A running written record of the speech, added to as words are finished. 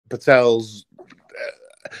Patel's.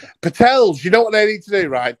 Patel's, you know what they need to do,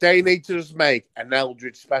 right? They need to just make an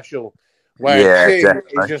Eldridge special where Tim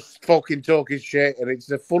is just fucking talking shit, and it's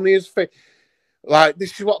the funniest thing. Like,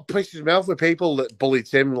 this is what pisses me off with people that bully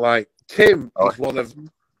Tim. Like, Tim is one of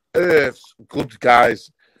Earth's good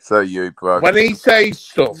guys. So you, bro. When he says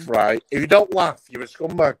stuff, right, if you don't laugh, you're a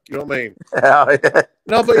scumbag. You know what I mean? Yeah.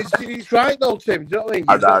 No, but he's right, though, Tim. You know what I mean?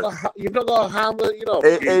 You've not got a hammer, you know.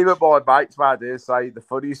 Even my mates, man, they say the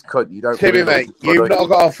funniest cunt. You don't. Timmy, mate, you've not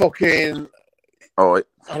got a fucking. Oh,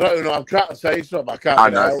 I don't know. I'm trying to say something. I can't. I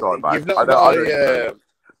know, sorry, mate. You've not got a.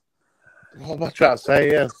 What am I trying to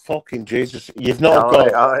say? Yeah, fucking Jesus. You've not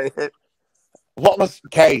got. What has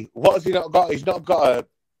he not got? He's not got a.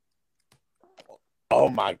 Oh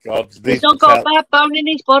my God! He's not got a bad bone in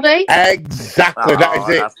his body. Exactly, that is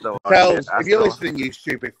it. If you're listening, you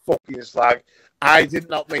stupid fucking slag, I did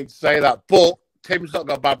not mean to say that, but Tim's not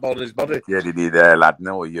got a bad bone in his body. Yeah, did he there, lad?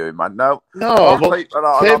 No, you, man. No,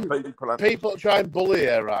 people try and bully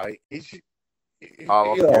you, right? Timmy,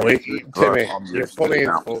 you're funny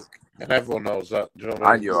as fuck, and everyone knows that. Do you know what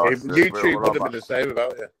I mean? YouTube would have been the same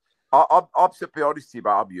about you. I'm to be honest with you,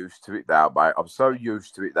 but I'm used to it now, mate. I'm so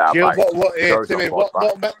used to it now, mate. Timmy,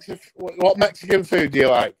 what Mexican food do you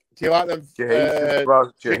like? Do you like them? Fajitas, bro.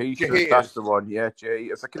 Fajitas, that's the one. Yeah,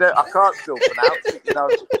 fajitas. I can't still pronounce it, you know.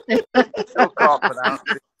 Still can't pronounce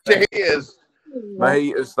it. Fajitas.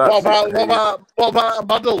 Fajitas, what about a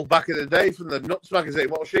model back in the day from the Nuts magazine?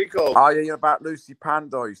 What was she called? Oh, yeah, about Lucy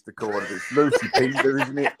Panda, I used to call her. It's Lucy Pinder,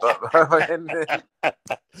 isn't it?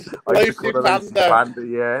 Lucy Panda.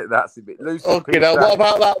 Yeah, that's a bit Lucy. Okay, now what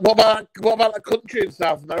about that? What about the country in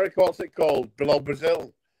South America? What's it called? Below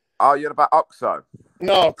Brazil. Oh, you're about Oxo?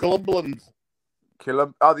 No, Columbuland.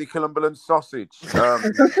 The Columbuland sausage.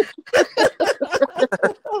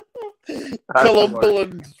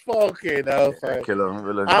 Columbuland, fucking hell.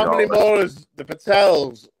 Columbuland. How many more is the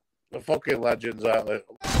Patels? The fucking legends out there.